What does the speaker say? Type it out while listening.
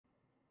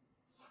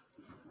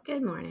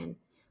Good morning.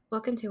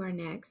 Welcome to our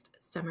next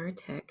Summer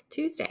Tech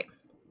Tuesday.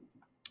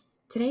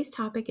 Today's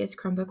topic is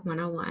Chromebook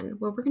 101,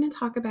 where we're going to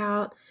talk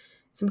about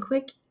some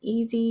quick,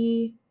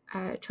 easy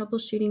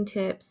troubleshooting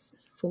tips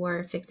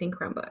for fixing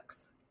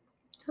Chromebooks.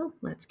 So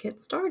let's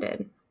get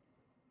started.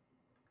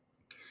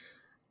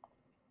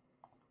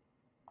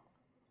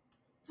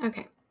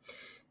 Okay,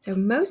 so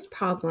most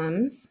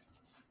problems,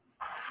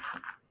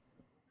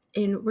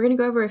 and we're going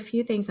to go over a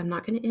few things. I'm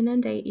not going to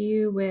inundate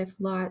you with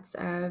lots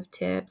of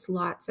tips,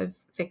 lots of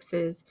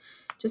fixes,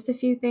 just a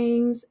few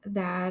things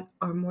that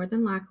are more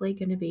than likely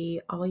going to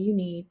be all you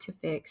need to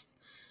fix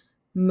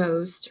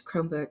most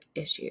Chromebook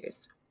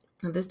issues.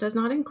 Now, this does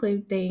not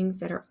include things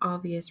that are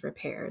obvious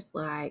repairs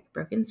like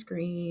broken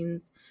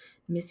screens,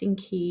 missing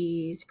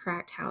keys,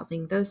 cracked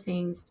housing. Those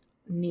things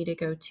need to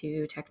go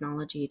to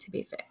technology to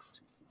be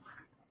fixed.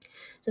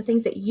 So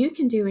things that you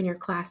can do in your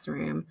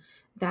classroom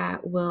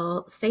that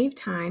will save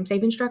time,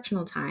 save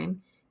instructional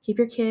time, keep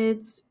your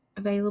kids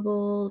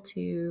available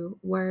to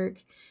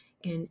work.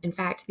 And in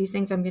fact, these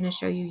things I'm going to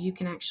show you, you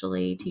can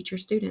actually teach your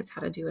students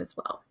how to do as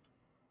well.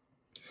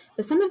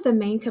 But some of the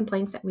main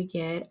complaints that we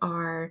get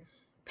are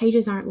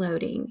pages aren't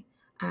loading.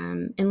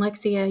 In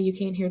Lexia, you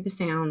can't hear the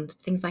sound,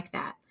 things like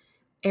that.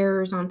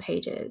 Errors on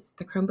pages.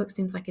 The Chromebook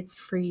seems like it's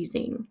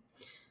freezing.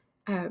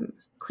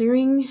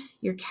 Clearing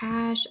your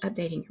cache,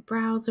 updating your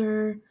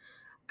browser,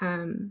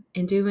 and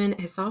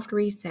doing a soft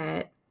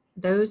reset.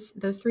 Those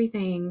three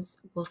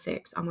things will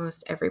fix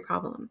almost every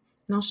problem.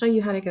 And I'll show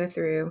you how to go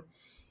through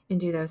and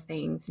do those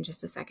things in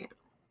just a second.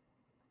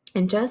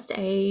 And just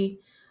a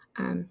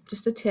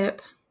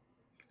tip.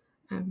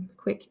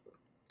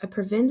 A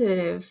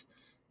preventative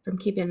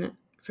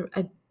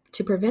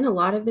to prevent a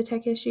lot of the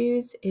tech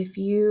issues. If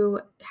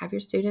you have your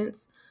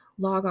students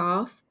log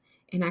off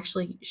and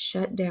actually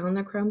shut down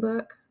the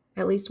Chromebook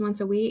at least once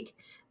a week,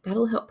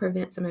 that'll help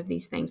prevent some of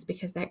these things,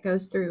 because that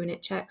goes through and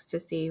it checks to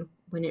see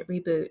when it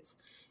reboots.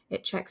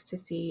 It checks to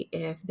see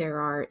if there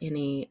are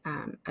any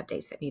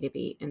updates that need to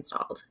be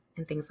installed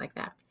and things like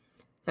that.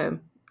 So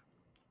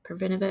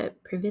preventative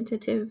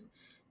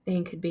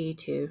thing could be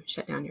to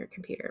shut down your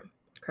computer,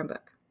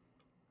 Chromebook.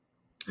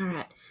 All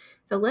right,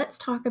 so let's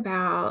talk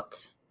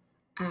about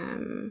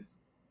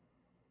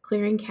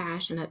clearing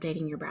cache and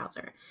updating your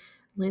browser.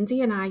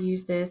 Lindsay and I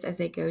use this as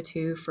a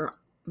go-to for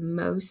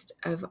most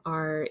of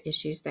our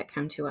issues that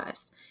come to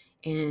us,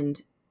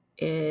 and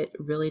it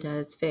really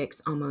does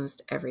fix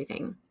almost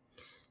everything.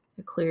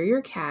 So clear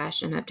your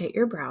cache and update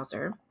your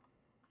browser.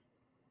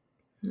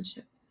 I'll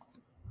show this.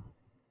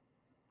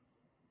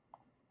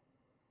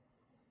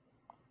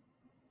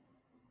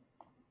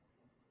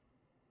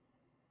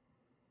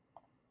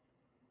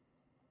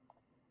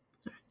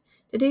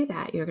 To do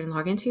that, you're going to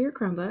log into your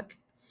Chromebook,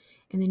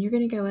 and then you're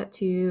going to go up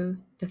to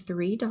the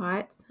three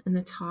dots in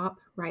the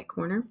top right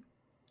corner.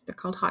 They're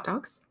called hot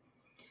dogs.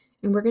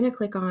 And we're going to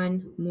click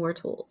on More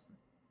Tools.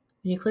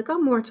 When you click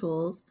on More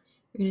Tools,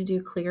 you're going to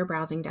do Clear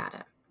Browsing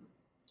Data.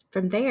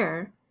 From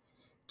there,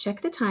 check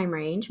the time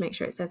range, make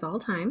sure it says all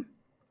time,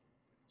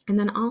 and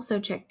then also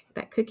check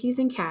that cookies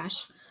and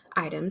cache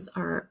items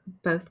are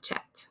both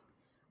checked.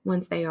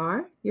 Once they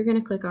are, you're going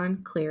to click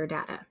on Clear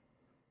Data.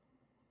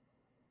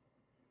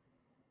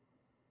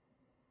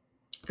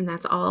 And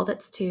that's all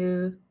that's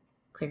to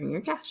clearing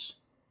your cache.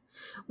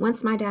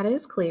 Once my data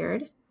is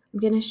cleared, I'm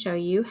going to show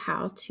you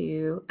how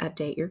to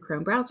update your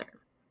Chrome browser.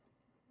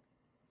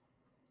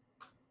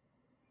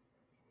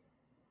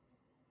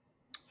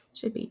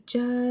 Should be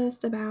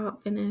just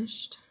about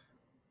finished.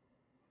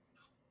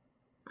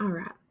 All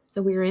right,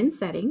 so we're in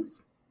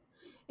settings,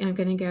 and I'm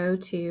going to go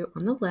to,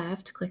 on the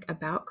left, click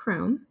About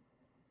Chrome,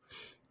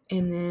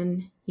 and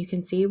then you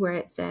can see where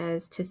it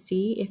says to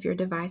see if your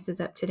device is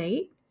up to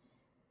date.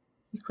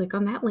 You click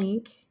on that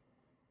link,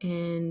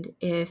 and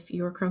if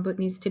your Chromebook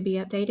needs to be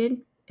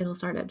updated, it'll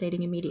start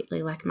updating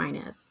immediately like mine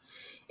is.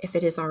 If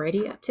it is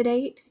already up to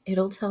date,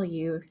 it'll tell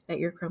you that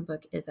your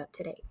Chromebook is up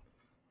to date.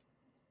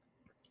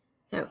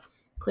 So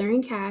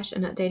clearing cache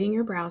and updating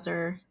your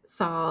browser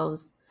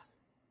solves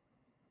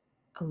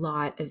a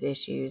lot of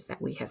issues that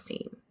we have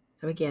seen.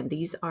 So again,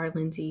 these are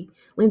Lindsay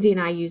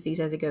and I use these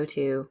as a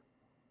go-to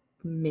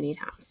many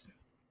times.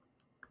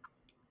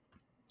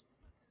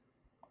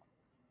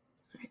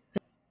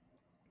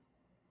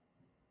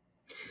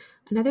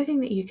 Another thing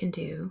that you can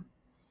do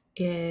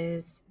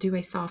is do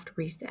a soft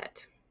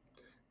reset.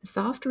 The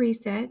soft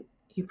reset,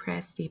 you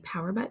press the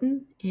power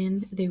button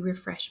and the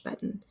refresh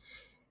button,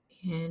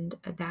 and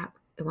that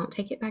it won't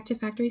take it back to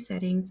factory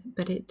settings,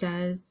 but it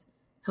does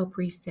help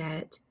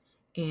reset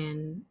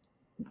and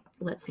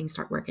lets things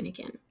start working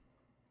again.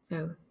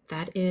 So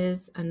that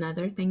is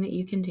another thing that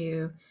you can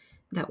do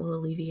that will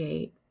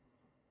alleviate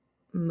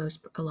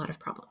a lot of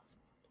problems.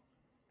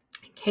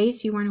 In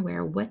case you weren't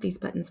aware what these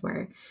buttons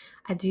were,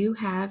 I do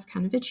have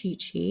kind of a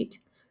cheat sheet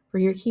for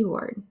your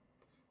keyboard.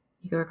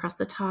 You go across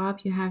the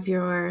top, you have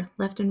your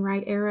left and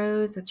right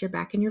arrows, that's your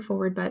back and your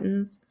forward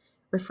buttons,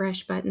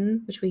 refresh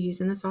button, which we use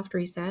in the soft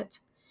reset,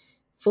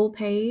 full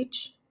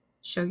page,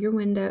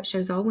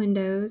 shows all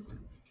windows,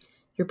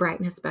 your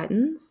brightness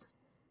buttons,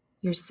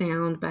 your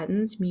sound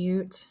buttons,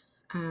 mute,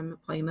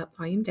 volume up,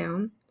 volume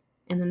down,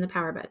 and then the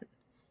power button.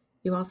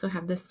 You also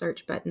have the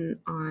search button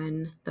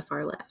on the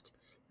far left.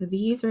 So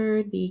these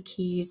are the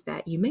keys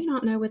that you may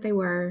not know what they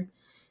were,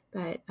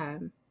 but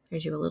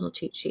there's you a little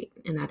cheat sheet,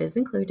 and that is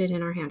included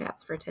in our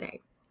handouts for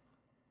today.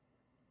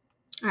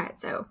 All right,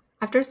 so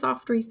after a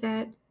soft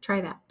reset,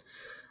 try that.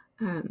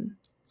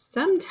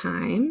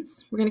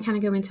 Sometimes we're going to kind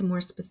of go into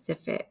more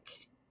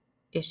specific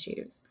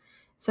issues.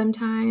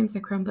 Sometimes a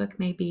Chromebook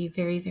may be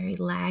very, very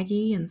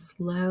laggy and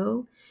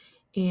slow.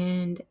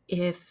 And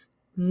if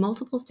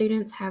multiple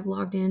students have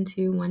logged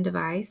into one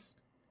device,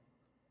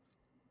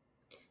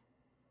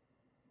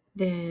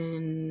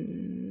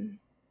 then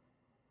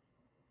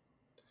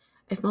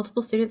if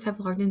multiple students have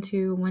logged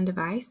into one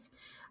device,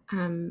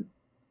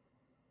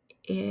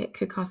 it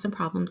could cause some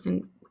problems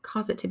and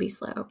cause it to be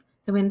slow.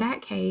 So in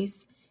that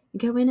case,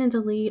 go in and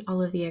delete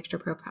all of the extra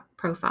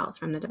profiles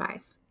from the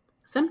device.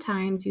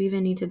 Sometimes you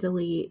even need to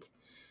delete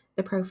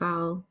the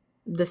profile,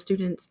 the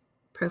student's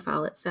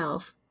profile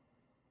itself,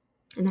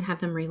 and then have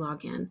them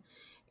re-log in.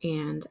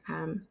 And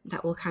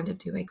that will kind of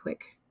do a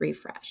quick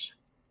refresh.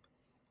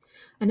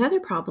 Another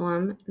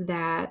common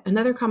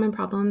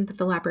problem that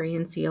the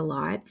librarians see a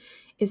lot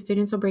is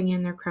students will bring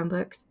in their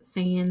Chromebooks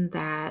saying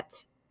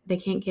that they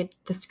can't get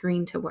the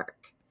screen to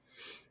work.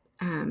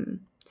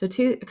 So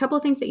a couple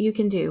of things that you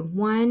can do.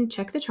 One,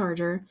 check the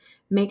charger.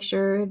 Make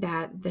sure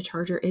that the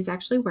charger is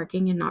actually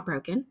working and not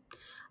broken.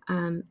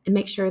 And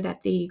make sure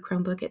that the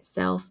Chromebook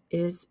itself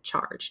is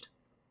charged.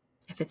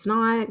 If it's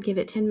not, give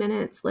it 10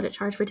 minutes, let it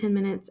charge for 10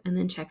 minutes, and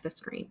then check the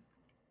screen.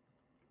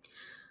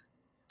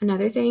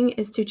 Another thing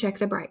is to check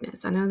the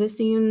brightness. I know this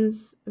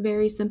seems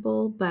very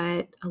simple,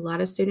 but a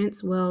lot of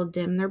students will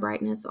dim their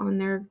brightness on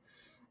their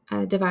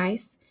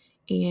device,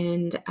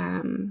 and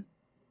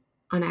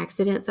on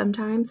accident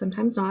sometimes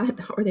not,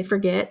 or they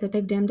forget that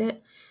they've dimmed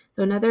it.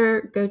 So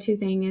another go-to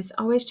thing is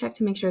always check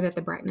to make sure that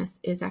the brightness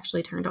is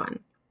actually turned on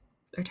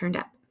or turned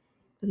up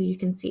so that you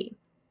can see.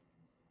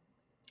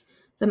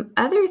 Some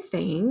other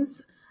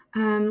things,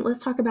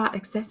 let's talk about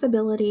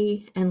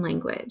accessibility and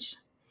language.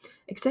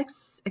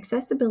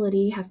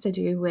 Accessibility has to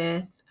do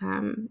with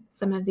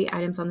some of the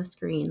items on the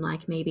screen,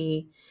 like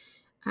maybe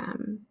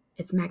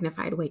it's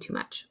magnified way too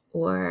much,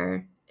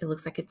 or it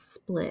looks like it's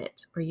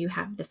split, or you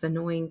have this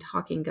annoying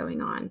talking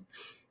going on.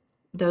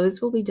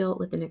 Those will be dealt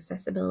with in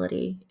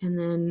accessibility. And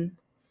then,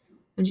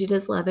 and she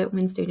does love it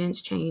when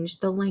students change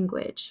the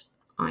language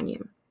on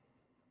you.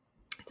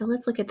 So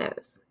let's look at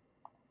those.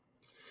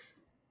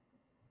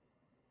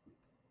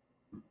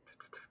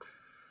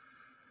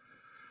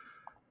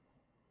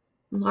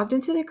 Logged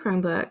into the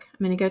Chromebook,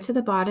 I'm going to go to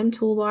the bottom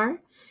toolbar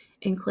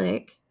and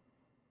click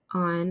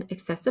on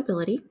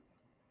accessibility.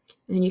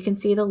 And then you can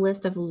see the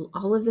list of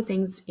all of the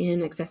things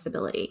in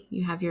accessibility.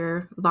 You have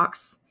your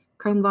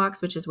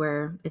Chromebox, which is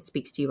where it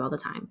speaks to you all the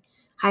time.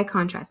 High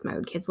contrast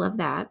mode, kids love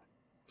that.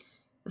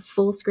 The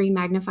full screen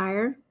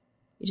magnifier,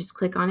 you just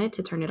click on it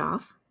to turn it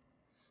off.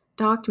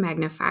 Docked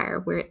magnifier,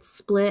 where it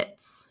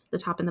splits the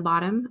top and the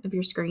bottom of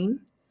your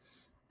screen.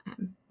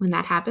 When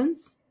that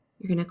happens,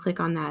 you're going to click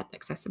on that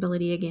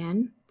accessibility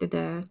again through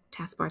the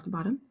taskbar at the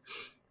bottom,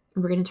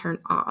 and we're going to turn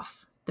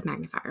off the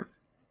magnifier.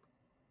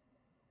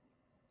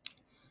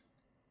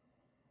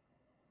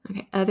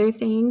 Okay, other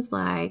things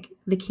like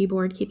the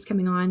keyboard keeps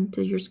coming on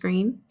to your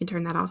screen. You can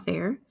turn that off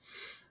there.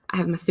 I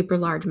have my super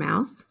large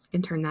mouse. I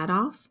can turn that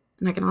off.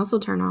 And I can also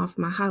turn off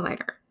my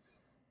highlighter.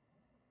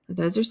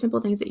 Those are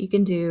simple things that you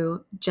can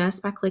do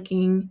just by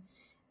clicking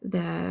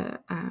the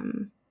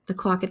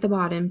clock at the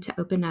bottom to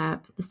open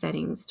up the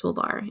settings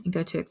toolbar and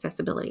go to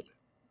accessibility.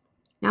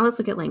 Now let's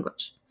look at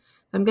language.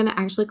 I'm going to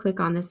actually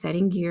click on the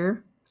setting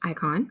gear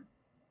icon.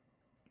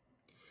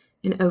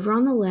 And over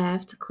on the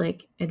left,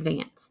 click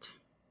advanced.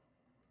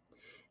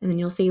 And then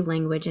you'll see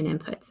language and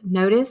inputs.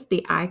 Notice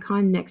the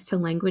icon next to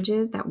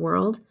languages, that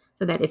world,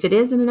 so that if it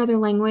is in another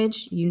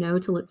language, you know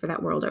to look for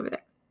that world over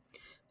there. So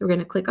we're going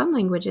to click on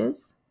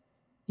languages,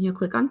 and you'll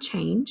click on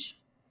change.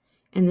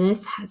 And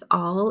this has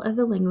all of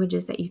the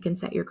languages that you can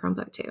set your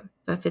Chromebook to.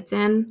 So if it's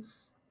in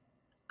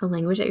a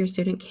language that your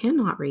student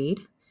cannot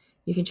read,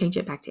 you can change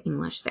it back to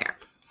English there.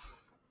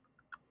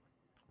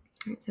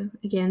 All right, so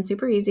again,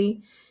 super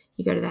easy.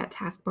 You go to that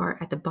taskbar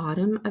at the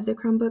bottom of the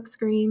Chromebook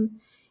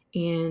screen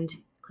and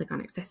click on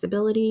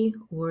accessibility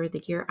or the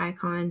gear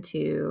icon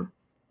to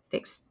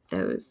fix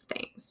those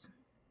things.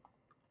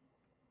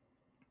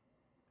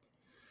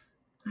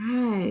 All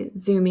right,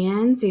 zoom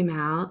in, zoom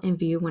out, and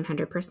view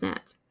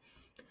 100%.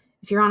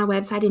 If you're on a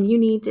website and you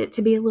need it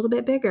to be a little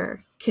bit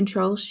bigger,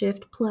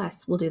 Control-Shift+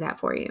 will do that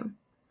for you.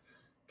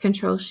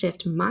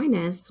 Control-Shift-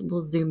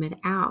 will zoom it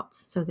out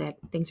so that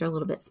things are a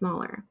little bit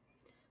smaller.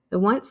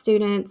 But once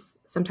students,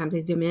 sometimes they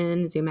zoom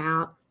in, zoom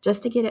out,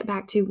 just to get it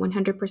back to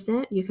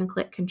 100%, you can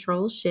click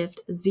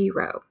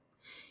Control-Shift-0,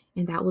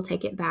 and that will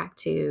take it back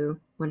to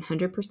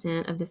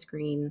 100% of the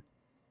screen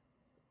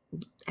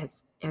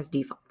as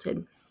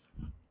defaulted.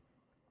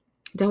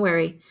 Don't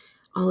worry,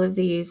 all of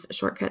these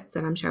shortcuts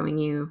that I'm showing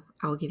you,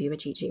 I will give you a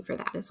cheat sheet for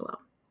that as well.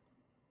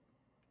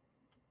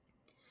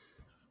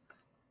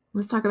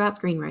 Let's talk about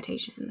screen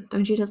rotation.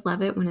 Don't you just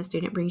love it when a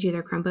student brings you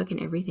their Chromebook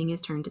and everything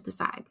is turned to the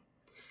side?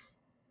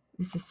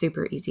 This is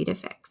super easy to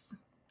fix.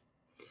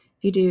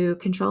 If you do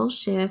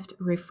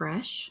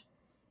Control-Shift-Refresh,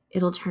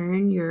 it'll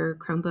turn your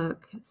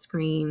Chromebook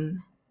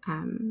screen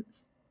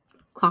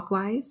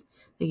clockwise.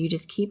 So you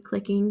just keep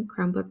clicking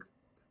Chromebook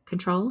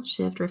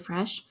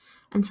Control-Shift-Refresh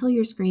until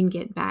your screen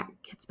gets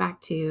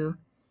back to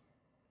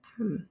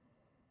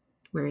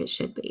where it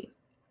should be.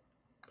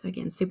 So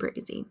again, super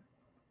easy.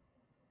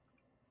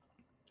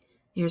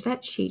 Here's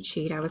that cheat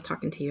sheet I was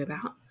talking to you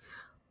about.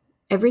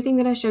 Everything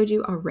that I showed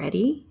you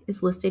already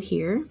is listed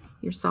here.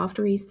 Your soft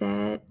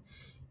reset,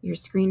 your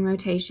screen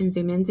rotation,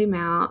 zoom in, zoom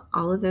out,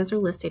 all of those are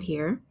listed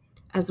here,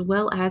 as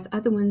well as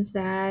other ones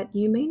that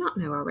you may not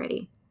know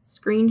already.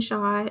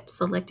 Screenshot,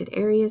 selected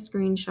area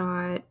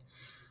screenshot,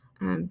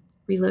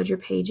 reload your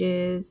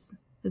pages.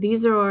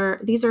 These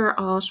are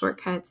all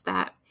shortcuts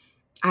that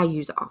I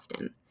use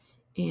often,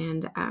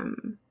 and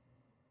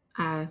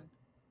I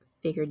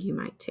figured you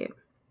might too.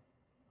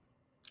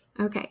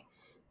 Okay,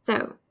 so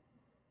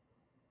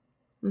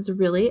it was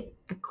really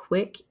a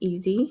quick,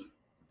 easy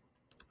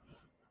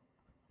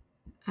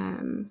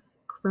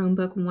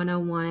Chromebook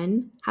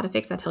 101, how to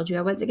fix. I told you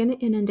I wasn't going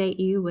to inundate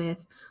you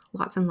with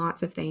lots and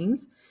lots of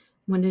things.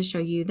 I wanted to show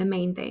you the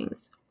main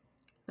things,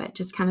 but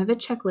just kind of a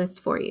checklist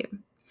for you.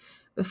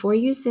 Before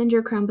you send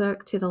your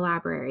Chromebook to the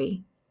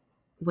library,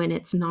 when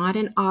it's not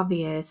an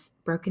obvious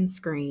broken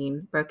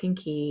screen, broken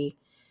key,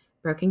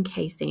 broken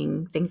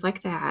casing, things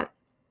like that,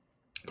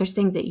 there's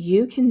things that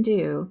you can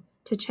do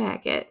to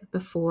check it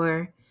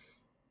before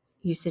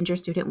you send your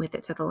student with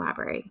it to the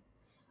library.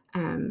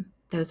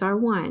 Those are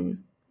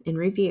one, in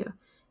review.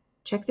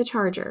 Check the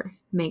charger.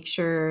 Make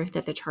sure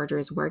that the charger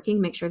is working.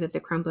 Make sure that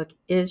the Chromebook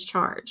is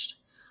charged.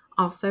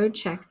 Also,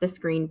 check the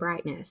screen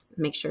brightness.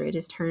 Make sure it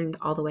is turned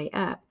all the way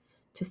up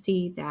to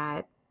see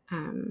that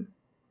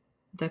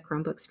the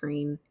Chromebook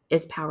screen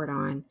is powered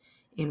on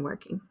and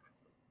working.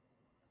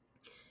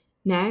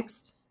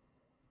 Next,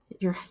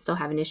 you're still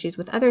having issues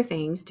with other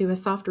things, do a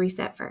soft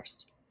reset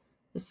first.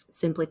 Just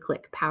simply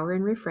click power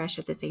and refresh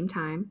at the same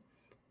time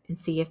and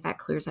see if that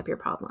clears up your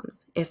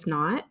problems. If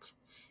not,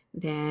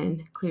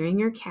 then clearing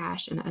your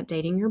cache and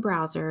updating your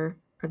browser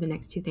are the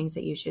next two things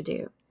that you should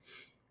do.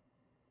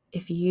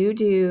 If you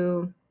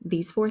do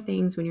these 4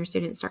 things when your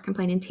students start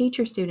complaining, teach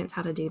your students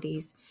how to do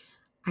these,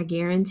 I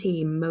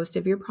guarantee most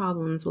of your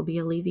problems will be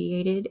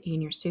alleviated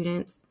and your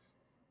students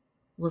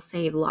will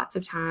save lots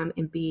of time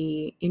and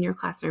be in your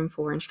classroom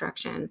for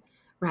instruction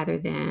rather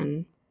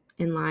than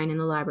in line in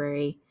the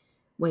library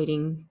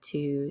waiting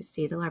to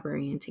see the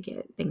librarian to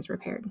get things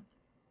repaired.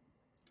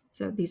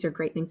 So these are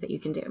great things that you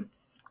can do.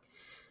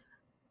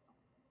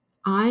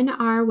 On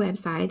our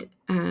website,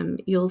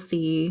 you'll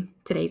see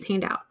today's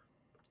handout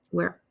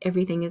where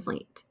everything is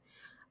linked.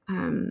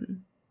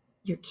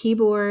 Your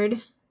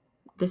keyboard,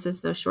 this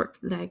is the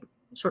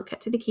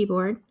shortcut to the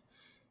keyboard.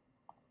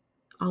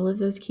 All of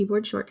those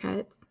keyboard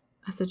shortcuts.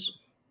 I said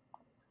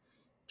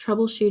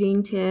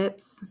troubleshooting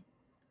tips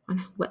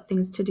on what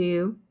things to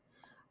do.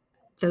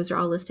 Those are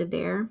all listed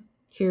there.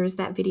 Here's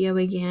that video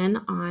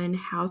again on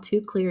how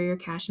to clear your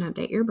cache and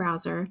update your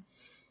browser.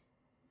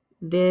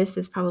 This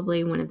is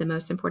probably one of the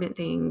most important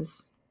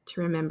things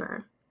to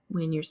remember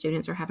when your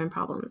students are having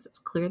problems. It's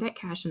clear that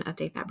cache and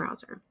update that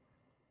browser.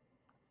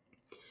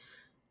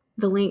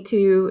 The link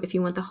to, if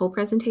you want the whole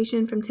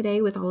presentation from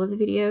today with all of the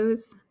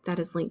videos, that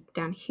is linked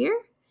down here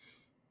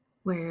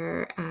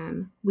where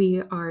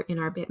we are in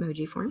our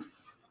Bitmoji form.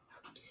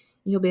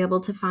 You'll be able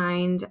to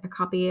find a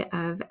copy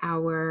of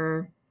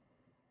our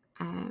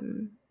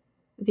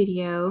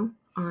video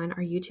on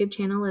our YouTube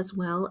channel as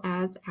well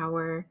as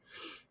our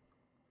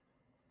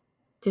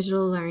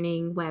digital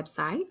learning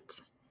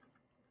website.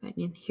 But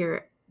in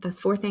here, those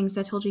 4 things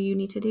I told you you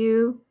need to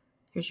do.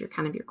 Here's your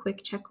kind of your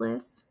quick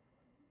checklist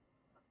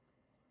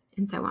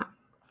and so on.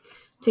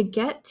 To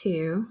get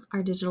to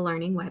our digital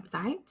learning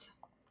website,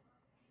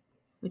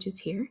 which is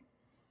here,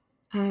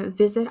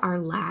 visit our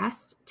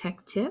last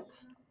tech tip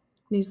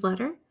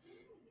newsletter.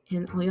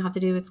 And all you'll have to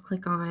do is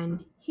click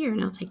on here and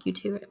it'll take you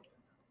to it.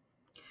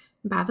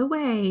 By the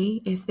way,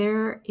 if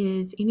there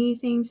is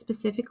anything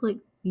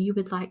specifically you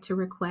would like to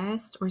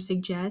request or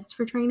suggest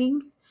for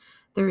trainings,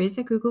 there is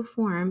a Google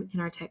form in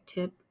our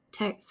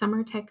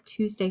Summer Tech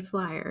Tuesday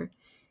flyer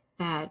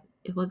that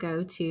it will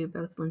go to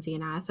both Lindsay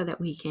and I so that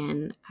we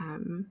can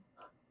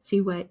see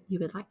what you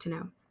would like to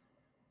know.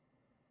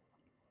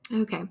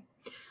 Okay,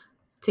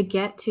 to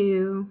get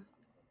to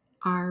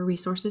our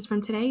resources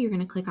from today, you're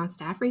going to click on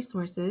Staff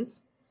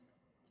Resources.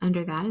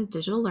 Under that is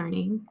Digital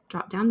Learning,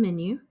 drop-down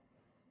menu.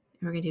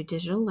 And we're going to do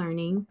Digital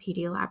Learning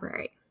PD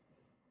Library.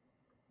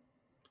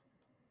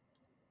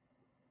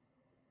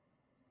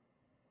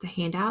 The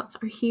handouts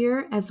are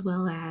here as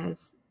well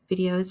as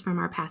videos from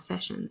our past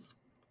sessions.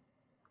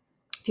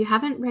 If you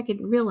haven't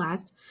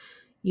realized,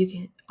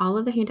 all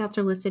of the handouts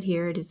are listed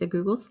here. It is a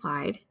Google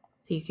slide,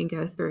 so you can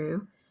go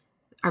through.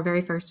 Our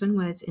very first one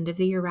was End of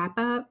the Year Wrap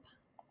Up.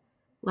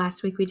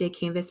 Last week we did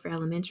Canvas for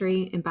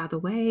Elementary. And by the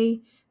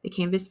way, the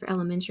Canvas for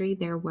Elementary,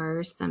 there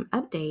were some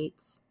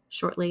updates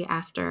shortly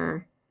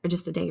after, or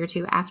just a day or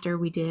two after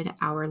we did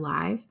our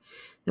live.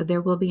 So there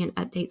will be an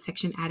update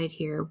section added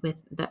here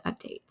with the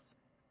updates.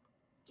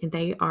 And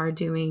they are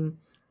doing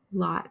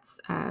lots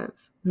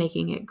of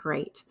making it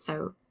great.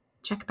 So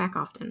check back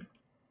often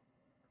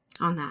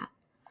on that.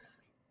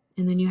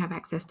 And then you have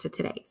access to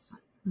today's,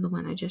 the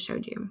one I just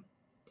showed you.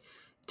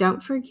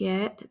 Don't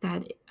forget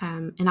that,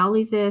 and I'll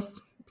leave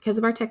this, because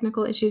of our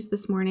technical issues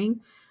this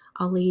morning,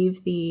 I'll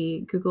leave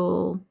the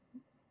Google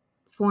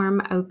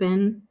form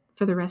open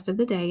for the rest of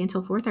the day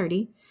until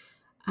 4:30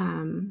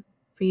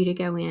 for you to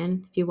go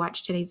in. If you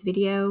watch today's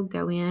video,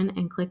 go in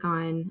and click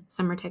on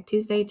Summer Tech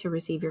Tuesday to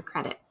receive your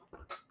credit.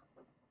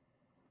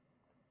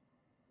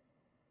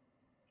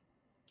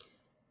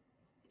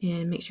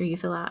 And make sure you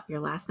fill out your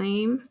last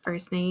name,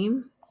 first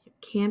name,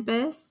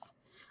 campus,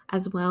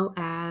 as well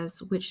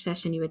as which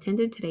session you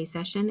attended. Today's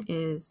session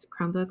is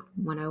Chromebook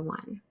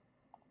 101.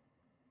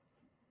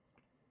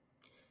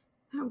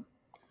 Oh,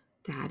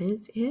 that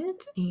is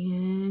it.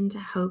 And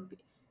I hope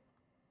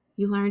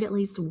you learned at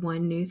least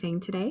one new thing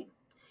today.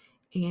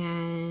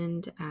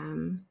 And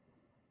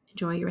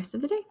enjoy your rest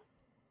of the day.